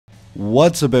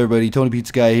What's up, everybody?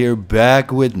 TonyPizzaGuy here,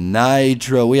 back with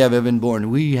Nitro. We have Evan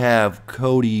Bourne, we have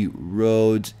Cody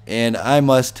Rhodes, and I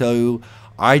must tell you,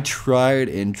 I tried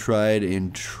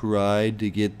to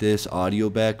get this audio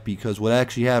back because what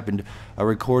actually happened, I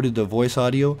recorded the voice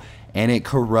audio and it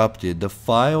corrupted. The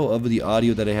file of the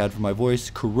audio that I had for my voice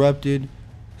corrupted,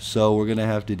 so we're gonna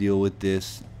have to deal with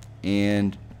this,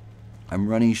 and I'm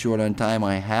running short on time.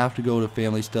 I have to go to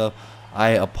family stuff.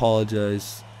 I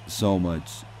apologize so much.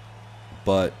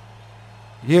 But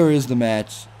here is the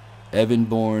match. Evan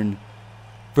Bourne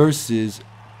versus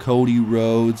Cody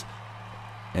Rhodes.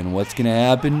 And what's going to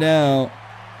happen now?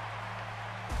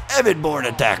 Evan Bourne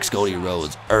attacks Cody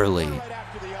Rhodes early.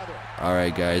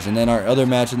 Alright, guys. And then our other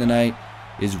match of the night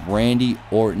is Randy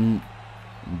Orton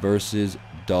versus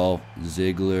Dolph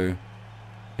Ziggler.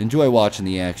 Enjoy watching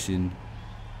the action.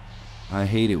 I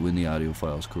hate it when the audio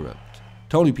file is corrupt.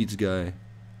 TonyPizzaGuy,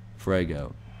 frag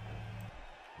out.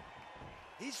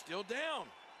 He's still down.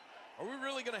 Are we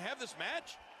really going to have this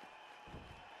match?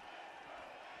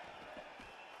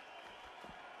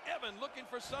 Evan looking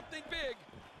for something big.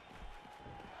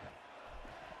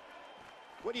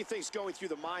 What do you think's going through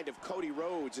the mind of Cody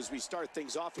Rhodes as we start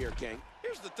things off here, King?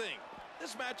 Here's the thing.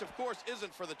 This match, of course,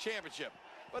 isn't for the championship.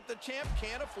 But the champ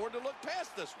can't afford to look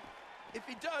past this one. If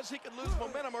he does, he could lose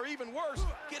momentum or even worse,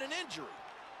 get an injury.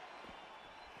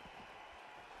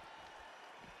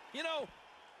 You know,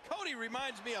 Cody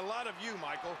reminds me a lot of you,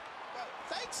 Michael. Well,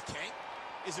 thanks, King.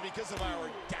 Is it because of our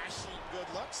dashing good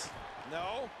looks?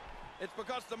 No, it's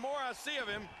because the more I see of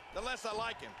him, the less I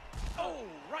like him. Oh,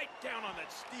 right down on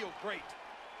that steel grate.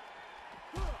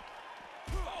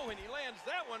 Oh, and he lands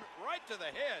that one right to the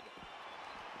head.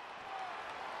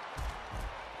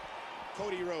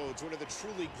 Cody Rhodes, one of the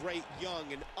truly great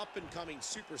young and up-and-coming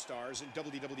superstars in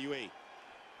WWE.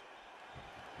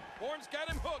 Bourne's got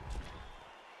him hooked.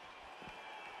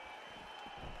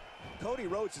 Cody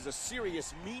Rhodes has a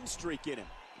serious mean streak in him.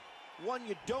 One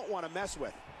you don't want to mess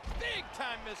with. Big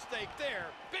time mistake there.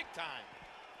 Big time.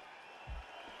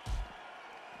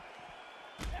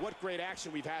 What great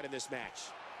action we've had in this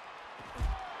match.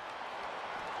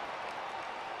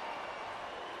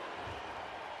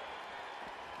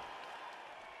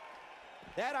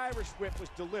 That Irish whip was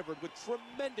delivered with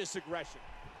tremendous aggression.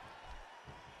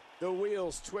 The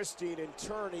wheels twisting and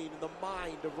turning in the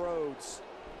mind of Rhodes.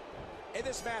 And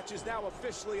this match is now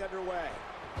officially underway.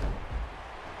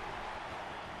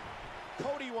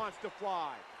 Cody wants to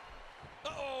fly.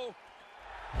 Uh-oh.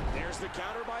 There's the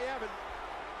counter by Evan.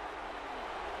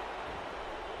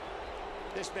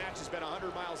 This match has been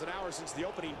 100 miles an hour since the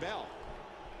opening bell.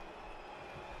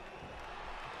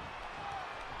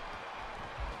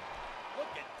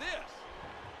 Look at this.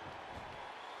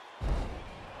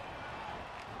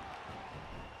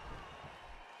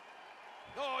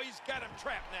 Oh, he's got him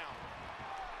trapped now.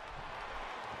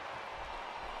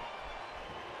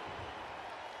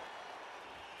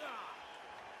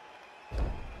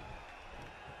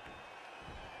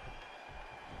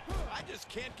 I just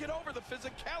can't get over the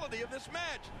physicality of this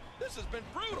match. This has been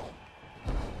brutal.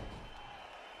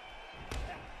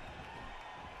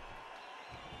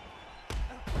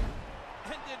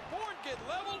 And did Bourne get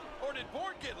leveled, or did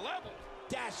Bourne get leveled?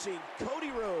 Dashing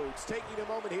Cody Rhodes taking a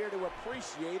moment here to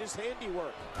appreciate his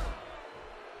handiwork.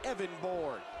 Evan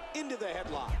Bourne into the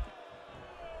headlock.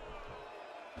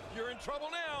 You're in trouble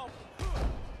now.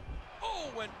 Oh,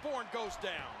 when Bourne goes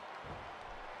down.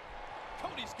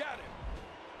 Cody's got him.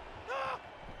 Ah!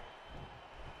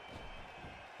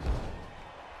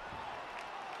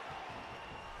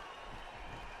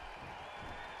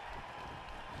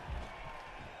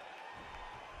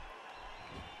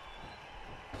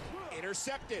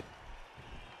 Intercepted.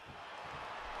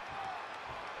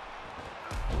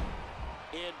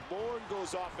 And Bourne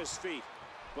goes off his feet,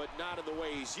 but not in the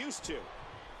way he's used to.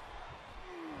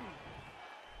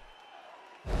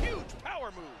 Huge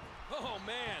power move. Oh,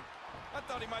 man. I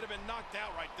thought he might have been knocked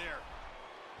out right there.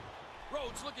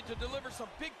 Rhodes looking to deliver some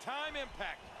big-time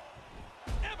impact.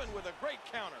 Evan with a great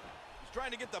counter. He's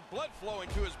trying to get the blood flowing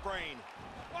to his brain.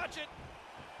 Watch it.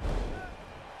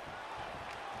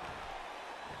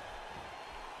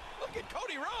 Look at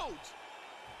Cody Rhodes.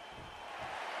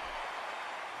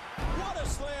 What a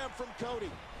slam from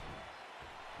Cody.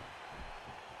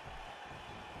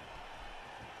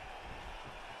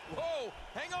 Whoa,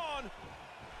 hang on.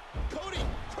 Cody,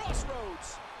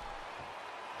 crossroads.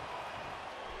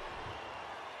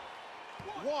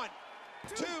 One,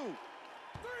 two,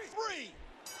 three.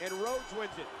 And Rhodes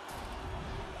wins it.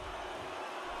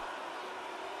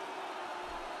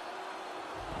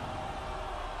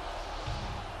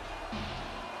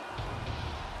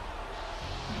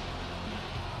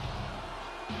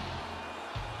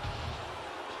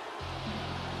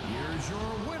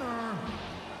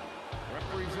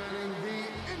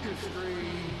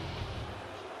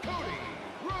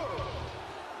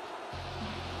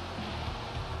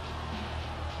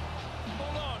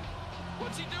 Hold on.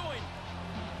 What's he doing?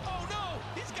 Oh, no!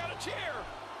 He's got a chair!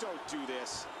 Don't do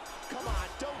this. Come on,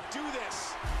 don't do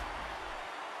this.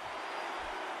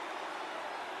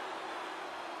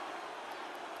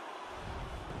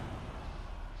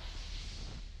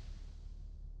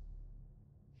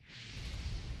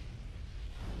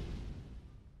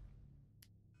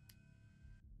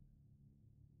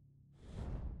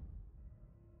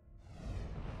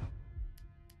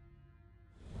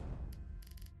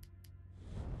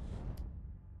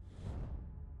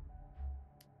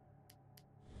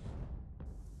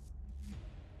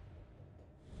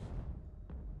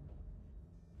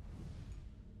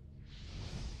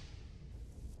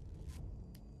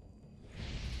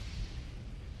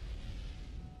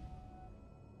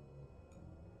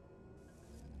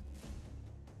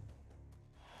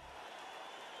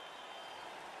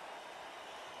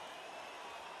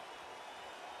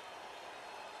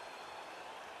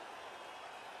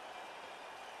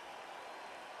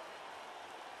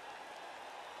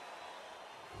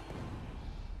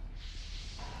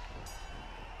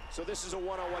 So this is a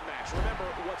one-on-one match. Remember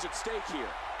what's at stake here.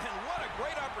 And what a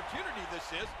great opportunity this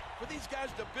is for these guys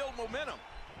to build momentum.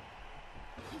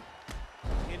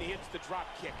 And he hits the drop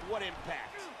kick. What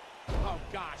impact. Oh,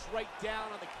 gosh, right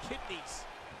down on the kidneys.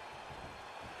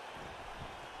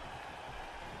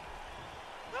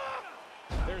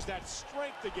 There's that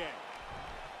strength again.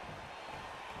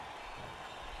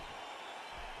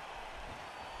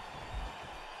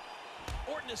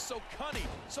 Orton is so cunning,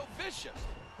 so vicious.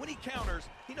 When he counters,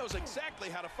 he knows exactly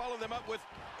how to follow them up with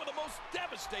the most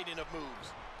devastating of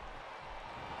moves.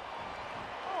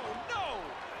 Oh, no!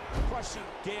 Crushing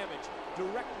damage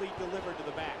directly delivered to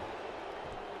the back.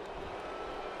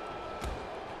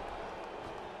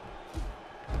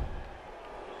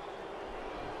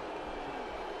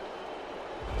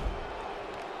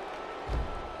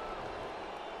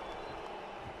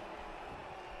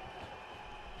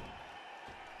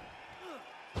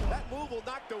 That move will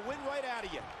knock the wind right out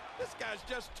of you. This guy's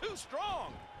just too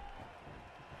strong.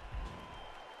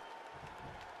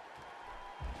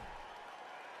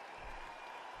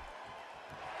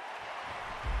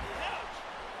 Ouch!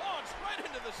 Launched right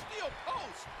into the steel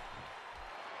post.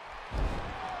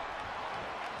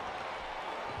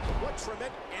 What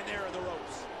tremendous... And there are the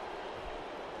ropes.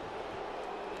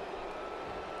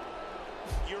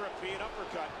 European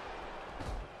uppercut.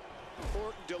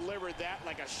 Orton delivered that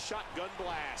like a shotgun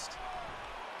blast.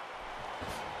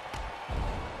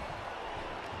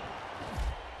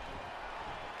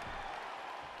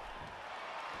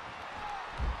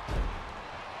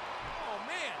 Oh,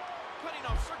 man. Cutting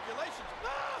off circulation.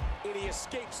 Ah! And he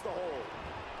escapes the hold.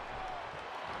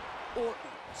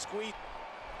 Orton squeeze.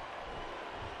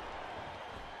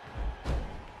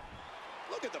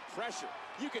 Look at the pressure.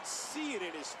 You can see it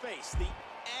in his face. The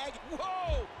agony.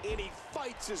 Whoa! And he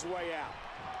fights his way out.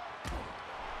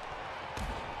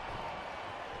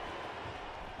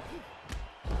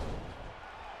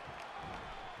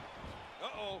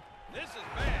 Uh-oh. This is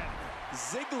bad.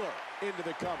 Ziggler into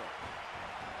the cover.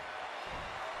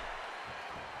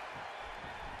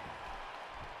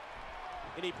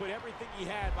 And he put everything he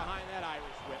had behind that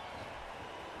Irish whip.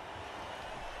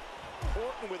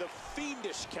 Orton with a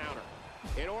fiendish counter.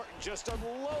 And Orton just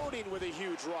unloading with a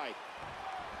huge right.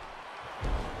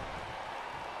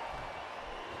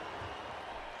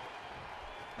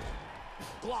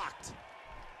 Blocked.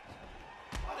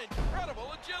 What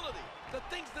incredible agility. The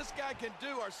things this guy can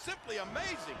do are simply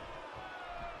amazing.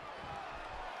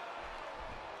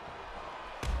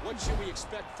 What should we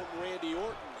expect from Randy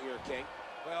Orton here, King?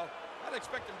 Well, I'd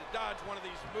expect him to dodge one of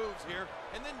these moves here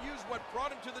and then use what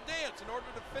brought him to the dance in order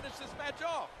to finish this match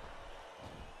off.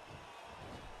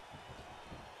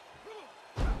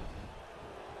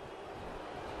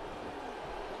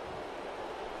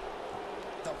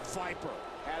 The Viper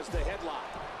has the headlock.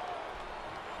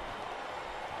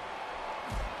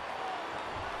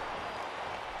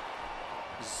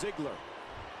 Ziggler.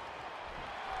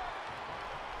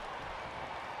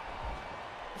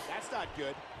 That's not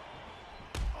good.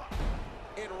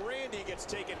 And Randy gets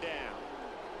taken down.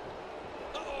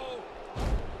 Uh-oh.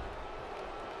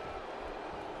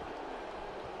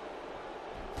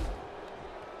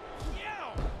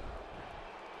 Yow!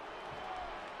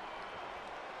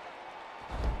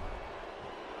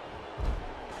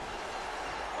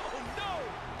 Oh,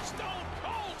 no! Stone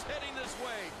Cold's heading this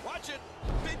way. Watch it.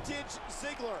 Vintage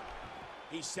Ziggler.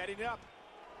 He's setting it up.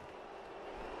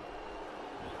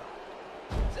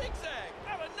 Zigzag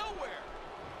out of nowhere.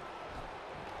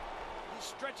 He's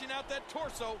stretching out that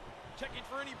torso, checking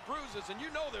for any bruises, and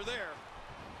you know they're there.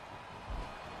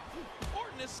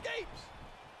 Orton escapes.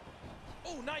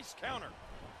 Oh, nice counter.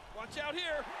 Watch out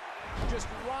here. Just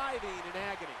writhing in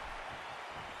agony.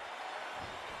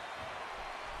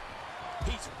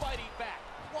 He's fighting back.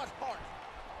 What heart.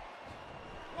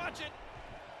 Watch it.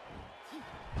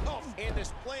 Oh, and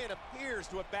this plan appears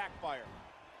to have backfired.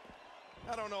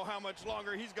 I don't know how much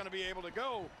longer he's going to be able to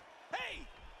go. Hey!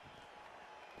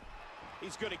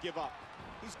 He's going to give up.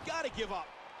 He's got to give up.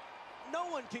 No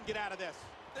one can get out of this.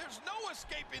 There's no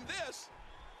escaping this.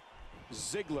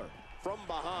 Ziggler from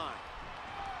behind.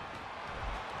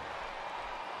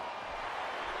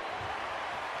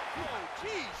 Oh,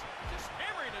 geez. Just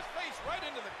hammering his face right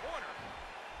into the corner.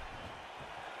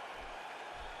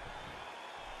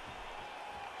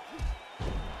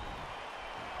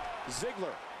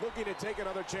 Ziggler looking to take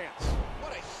another chance.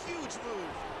 What a huge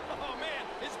move. Oh, man,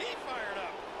 is he fired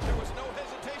up? There was no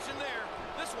hesitation there.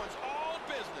 This one's all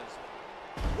business.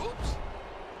 Oops.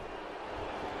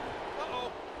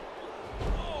 Uh-oh.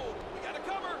 Oh, we got to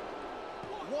cover.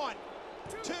 1,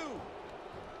 2.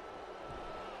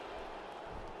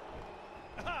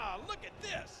 Ah, look at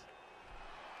this.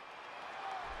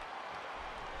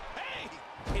 Hey!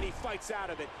 And he fights out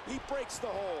of it. He breaks the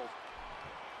hold.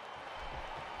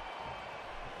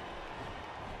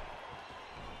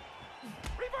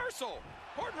 Reversal.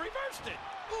 Orton reversed it.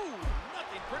 Ooh,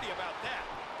 nothing pretty about that.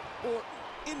 Orton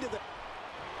into the...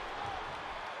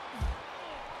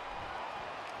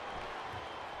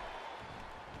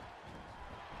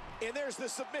 And there's the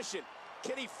submission.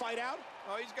 Can he fight out?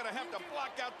 Oh, he's going to have to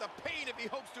block out the pain if he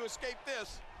hopes to escape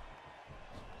this.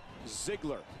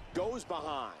 Ziggler goes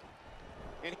behind.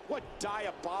 And what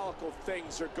diabolical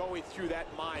things are going through that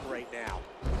mind right now?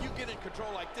 When you get in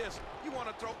control like this, you want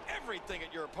to throw everything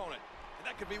at your opponent. And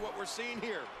that could be what we're seeing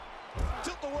here.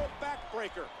 Tilt the world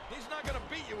backbreaker. He's not going to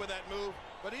beat you with that move,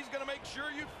 but he's going to make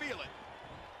sure you feel it.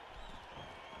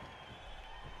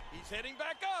 He's heading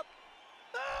back up.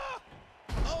 Ah!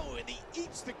 Oh, and he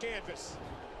eats the canvas.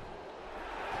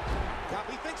 Now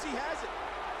he thinks he has it.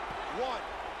 1,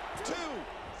 2,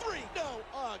 3. No.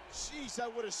 Oh, jeez, I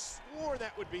would have sworn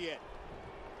that would be it.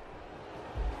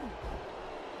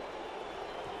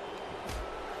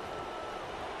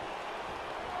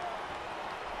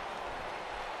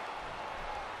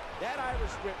 That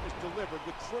Irish whip was delivered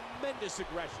with tremendous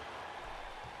aggression.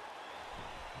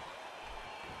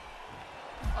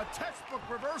 A textbook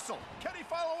reversal. Can he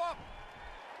follow up?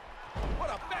 What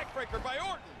a backbreaker by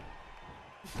Orton.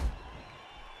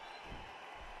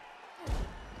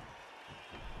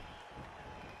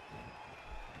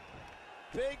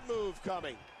 Big move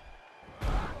coming.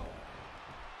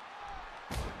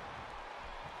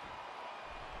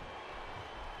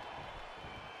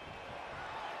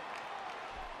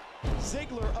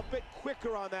 Ziggler a bit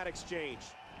quicker on that exchange.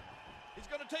 He's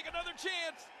going to take another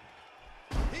chance.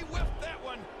 He whiffed that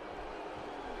one.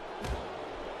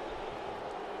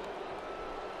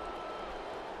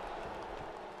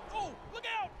 Oh, look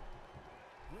out!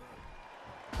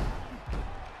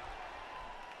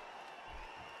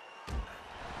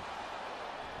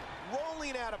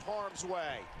 Rolling out of harm's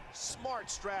way.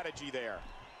 Smart strategy there.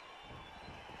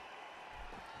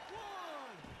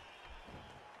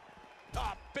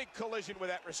 Ah, big collision with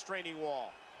that restraining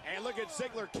wall. And look at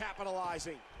Ziggler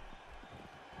capitalizing.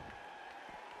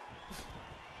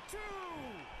 2.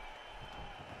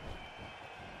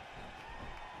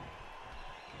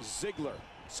 Ziggler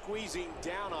squeezing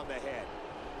down on the head.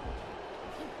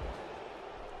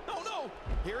 Oh, no!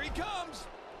 Here he comes!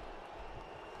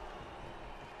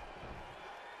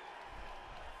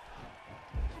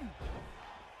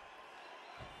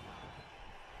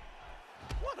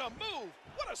 What a move!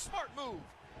 What a smart move!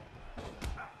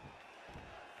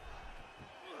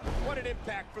 What an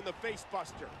impact from the face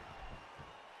buster.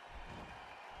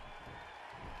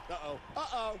 Uh-oh.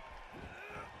 Uh-oh.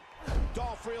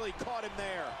 Dolph really caught him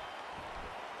there.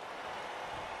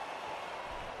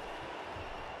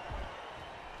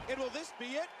 And will this be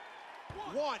it?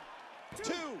 1,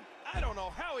 2. I don't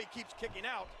know how he keeps kicking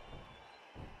out.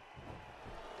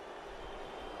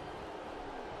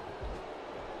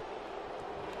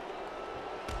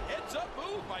 Heads up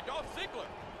move by Dolph Ziggler.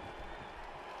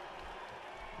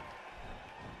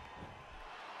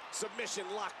 Submission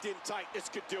locked in tight. This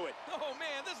could do it. Oh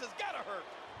man, this has gotta hurt.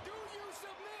 Do you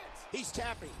submit? He's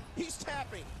tapping. He's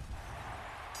tapping.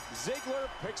 Ziggler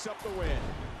picks up the win.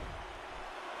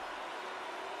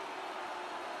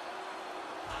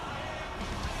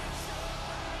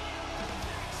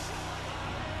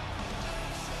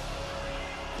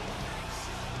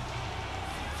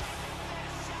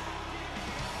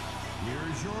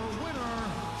 Here's your winner,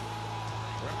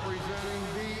 representing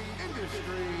the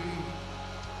industry,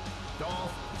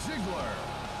 Dolph Ziggler.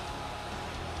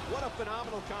 What a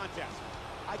phenomenal contest.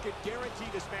 I can guarantee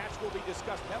this match will be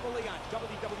discussed heavily on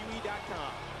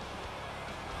WWE.com.